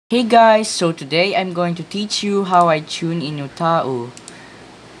Hey guys, so today I'm going to teach you how I tune in UTAU.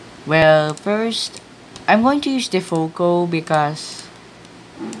 Well, first, I'm going to use the Foco because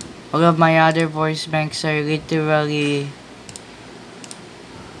all of my other voice banks are literally...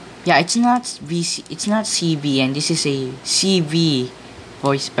 Yeah, it's not CB, and this is a CV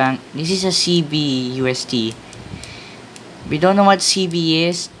voice bank. This is a CB UST. If you don't know what CB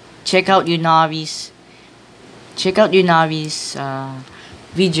is, check out Unavi's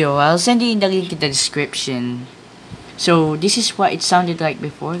video. I'll send you the link in the description. So this is what it sounded like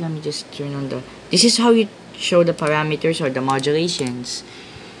before. Let me just turn on the... This is how you show the parameters or the modulations.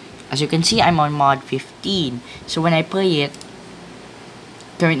 As you can see, I'm on mod 15. So when I play it,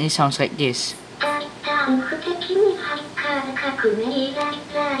 currently sounds like this.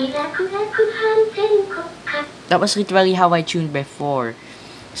 That was literally how I tuned before.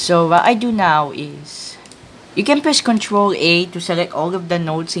 So what I do now is... You can press Ctrl A to select all of the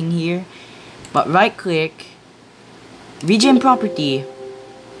notes in here, but right click, region property.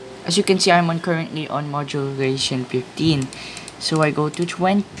 As you can see, I'm currently on modulation 15. So I go to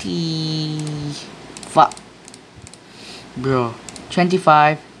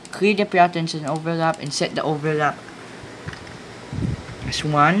 25, clear the patterns and overlap, and set the overlap as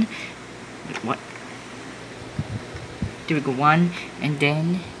 1. What? There we go, 1, and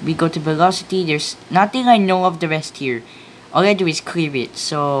then we go to velocity. There's nothing I know of the rest here. All I do is clear it.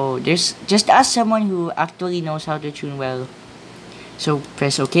 So there's just ask someone who actually knows how to tune well. So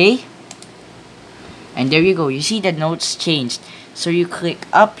press OK, and there you go. You see the notes changed. So you click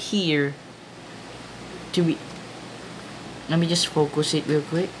up here to be... Let me just focus it real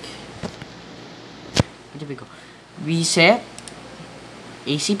quick. There we go. Reset,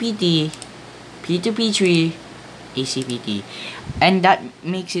 ACPT, P2P3, ACPT, and that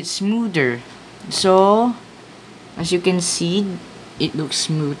makes it smoother. So as you can see, it looks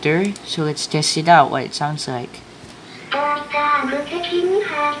smoother. So let's test it out, what it sounds like.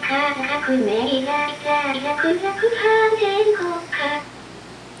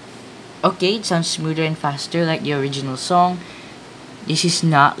 Okay, it sounds smoother and faster like the original song. This is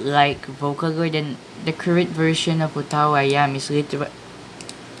not like Vocaloid, and the current version of UTAU I Am is literally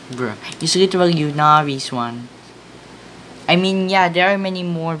Unavi's one. I mean, yeah, there are many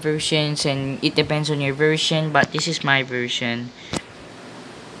more versions and it depends on your version, but this is my version.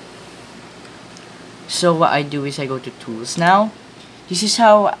 So what I do is I go to tools now. This is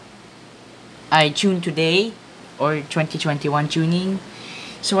how I tune today, or 2021 tuning.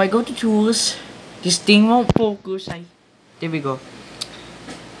 So I go to tools. This thing won't focus. There we go.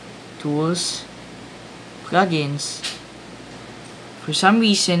 Tools, plugins. For some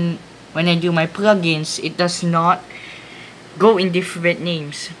reason, when I do my plugins, it does not go in different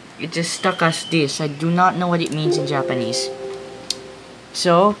names. It just stuck as this. I do not know what it means in Japanese.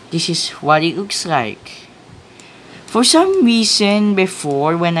 So this is what it looks like. For some reason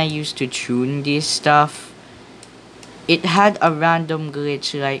before, when I used to tune this stuff, it had a random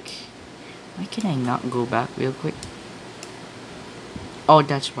glitch. Like, why can I not go back real quick? Oh,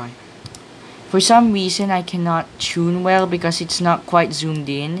 that's why. For some reason I cannot tune well because it's not quite zoomed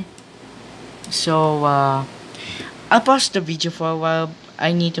in. So I'll pause the video for a while.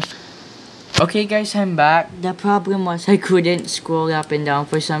 I need to... Okay guys, I'm back. The problem was I couldn't scroll up and down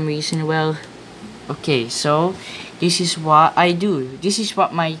for some reason. Well, okay, so this is what I do. This is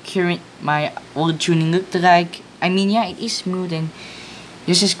what my old tuning looked like. I mean, yeah, it is smooth and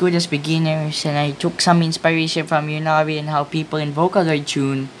just as good as beginners, and I took some inspiration from Unavi and how people in Vocaloid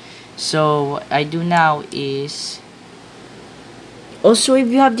tune. So what I do now is... Also, if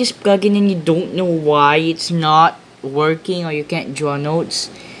you have this plugin and you don't know why it's not working or you can't draw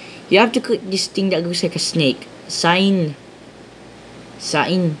notes, you have to click this thing that looks like a snake. Sign.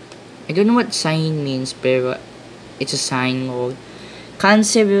 I don't know what sign means, but it's a sign mode.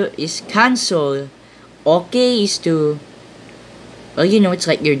 Cancel is cancel. Okay is to... Well, you know, it's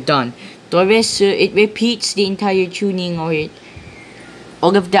like you're done. Torres, it repeats the entire tuning, or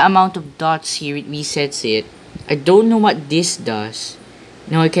all of the amount of dots here, it resets it. I don't know what this does.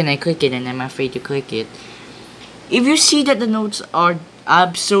 Nor can I click it, and I'm afraid to click it. If you see that the notes are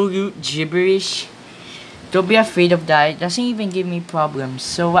absolute gibberish, don't be afraid of that. It doesn't even give me problems.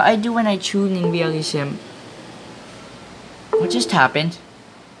 So what I do when I tune in realism... What just happened?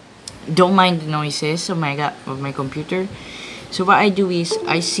 Don't mind the noises of my computer. So what I do is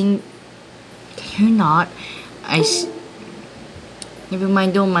I sing... Can you not? Never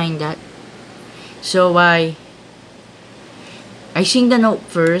mind, don't mind that. So I sing the note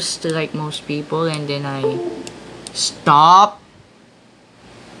first, like most people, and then I stop.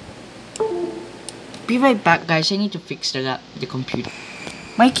 Be right back, guys. I need to fix the computer.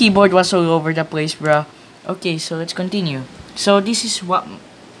 My keyboard was all over the place, bruh. Okay, so let's continue. So this is what...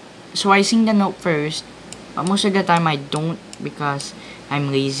 So I sing the note first. But most of the time I don't because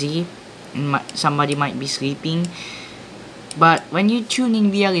I'm lazy. And somebody might be sleeping. But when you tune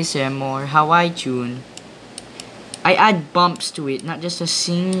in realism or how I tune, I add bumps to it, not just a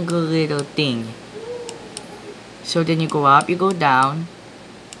single little thing. So then you go up, you go down.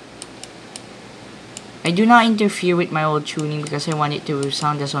 I do not interfere with my old tuning because I want it to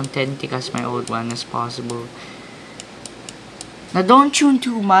sound as authentic as my old one as possible. Now don't tune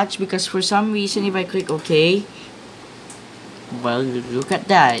too much because for some reason if I click OK, well, look at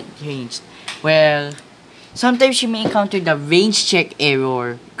that, it changed. Well, sometimes you may encounter the range check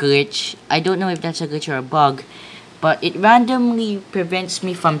error glitch. I don't know if that's a glitch or a bug, but it randomly prevents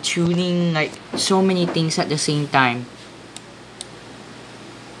me from tuning like so many things at the same time.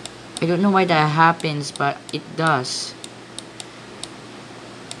 I don't know why that happens, but it does.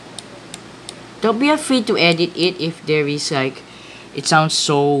 Don't be afraid to edit it if there is like, it sounds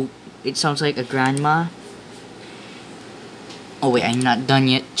like a grandma. Oh wait, I'm not done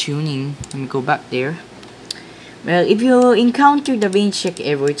yet tuning. Let me go back there. Well, if you encounter the range check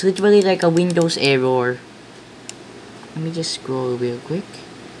error, it's literally like a Windows error. Let me just scroll real quick.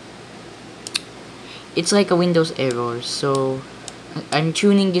 It's like a Windows error, so I'm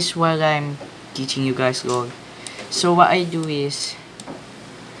tuning this while I'm teaching you guys log. So what I do is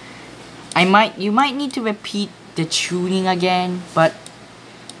you might need to repeat the tuning again, but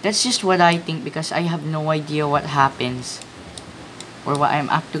that's just what I think because I have no idea what happens or what I'm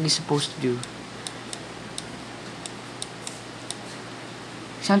actually supposed to do.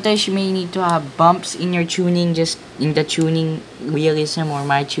 Sometimes you may need to have bumps in your tuning, just in the tuning realism or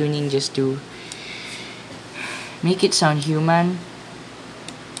my tuning, just to make it sound human.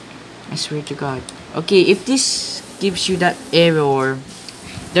 I swear to God. Okay, if this gives you that error,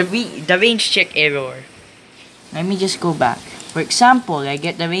 the range check error, let me just go back. For example, I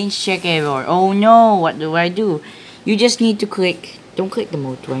get the range check error. Oh no, what do I do? You just need to click, don't click the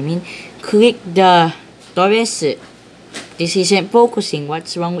motor, click the Torres. This isn't focusing.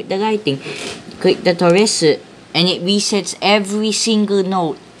 What's wrong with the lighting? Click the Torres and it resets every single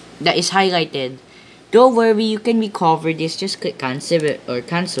note that is highlighted. Don't worry, you can recover this. Just click cancel or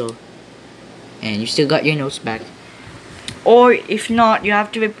cancel, and you still got your notes back. Or if not, you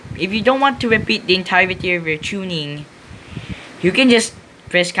have to. If you don't want to repeat the entirety of your tuning, you can just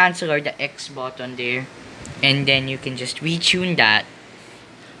press cancel or the X button there, and then you can just retune that.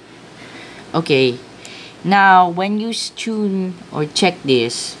 Okay. Now, when you tune or check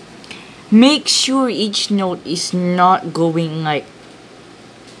this, make sure each note is not going like,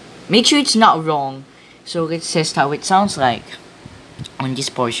 make sure it's not wrong. So let's test how it sounds like on this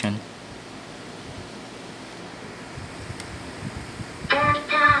portion.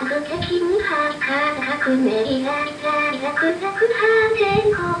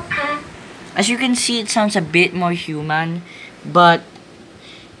 As you can see, it sounds a bit more human, but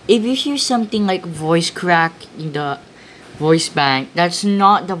if you hear something like voice crack in the voice bank, that's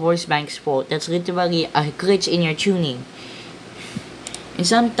not the voice bank's fault. That's literally a glitch in your tuning. And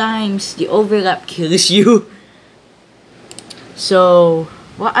sometimes the overlap kills you. So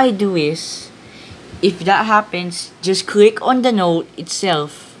what I do is, if that happens, just click on the note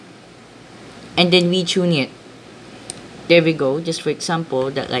itself and then retune it. There we go. Just for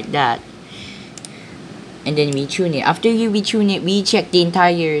example, that like that. And then retune it. After you retune it, recheck the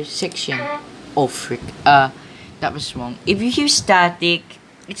entire section. Oh frick. That was wrong. If you hear static,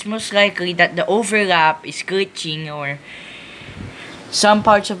 it's most likely that the overlap is glitching or some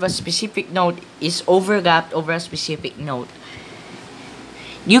parts of a specific note is overlapped over a specific note.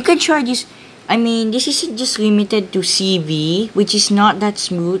 You can try this. I mean, this isn't just limited to CV, which is not that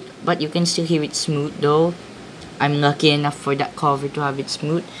smooth, but you can still hear it smooth though. I'm lucky enough for that cover to have it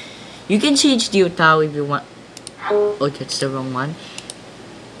smooth. You can change the UTAU if you want. Oh, that's the wrong one.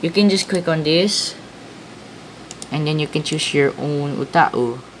 You can just click on this, and then you can choose your own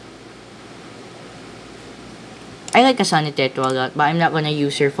UTAU. I like Asane Teto a lot, but I'm not gonna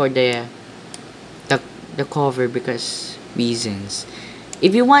use her for the cover because reasons.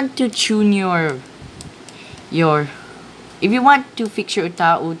 If you want to tune if you want to fix your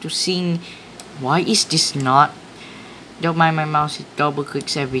UTAU to sing, why is this not? Don't mind my mouse, it double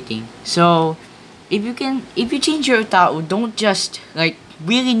clicks everything. So if you change your UTAU, don't just like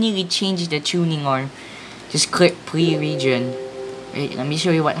willy-nilly change the tuning or just click play region. Wait, let me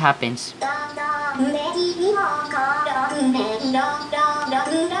show you what happens.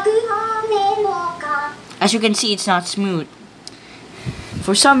 As you can see, it's not smooth.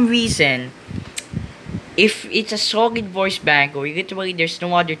 For some reason, if it's a solid voice bank, or literally there's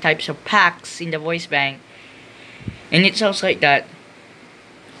no other types of packs in the voice bank, and it sounds like that,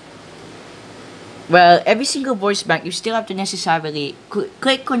 well, every single voice bank, you still have to necessarily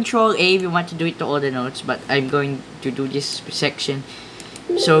click Control A if you want to do it to all the notes, but I'm going to do this section.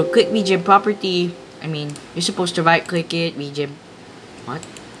 So, click VGM property. I mean, you're supposed to right click it, VGM. What?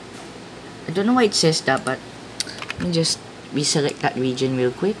 I don't know why it says that, but let me just reselect that region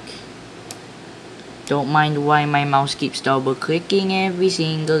real quick. Don't mind why my mouse keeps double clicking every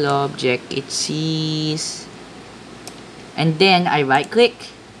single object it sees. And then I right click.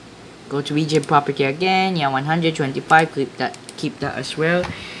 Go to region property again. Yeah, 125. Keep that as well.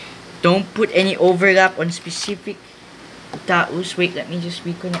 Don't put any overlap on specific UTAUs. Wait, let me just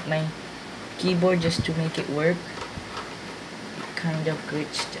reconnect my keyboard just to make it work. It kind of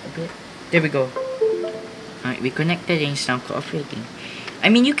glitched a bit. There we go. Alright, we connected and it's now cooperating. I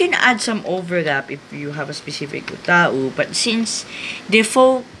mean, you can add some overlap if you have a specific UTAU, but since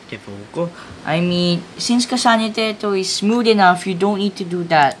since Kasaniteto is smooth enough, you don't need to do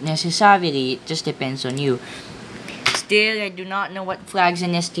that necessarily. It just depends on you. Still, I do not know what flags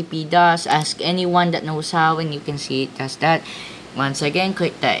and STP does. Ask anyone that knows how, and you can see it does that. Once again,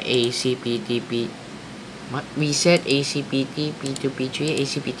 click the ACPTP. What? Reset ACPT, P2, P3,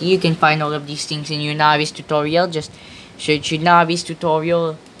 ACPT. You can find all of these things in your Ravist tutorial. Just search your Ravist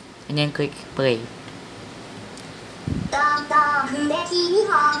tutorial and then click play.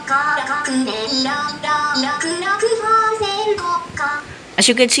 As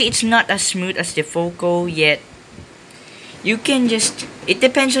you can see, it's not as smooth as the Foco yet. You can just, it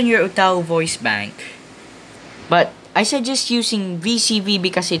depends on your UTAU voice bank. But I suggest using VCV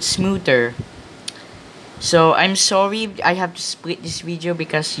because it's smoother. So I'm sorry I have to split this video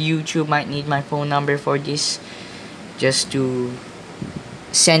because YouTube might need my phone number for this, just to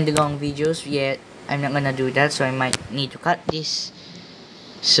send long videos. Yet I'm not gonna do that, so I might need to cut this.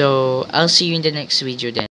 So I'll see you in the next video then.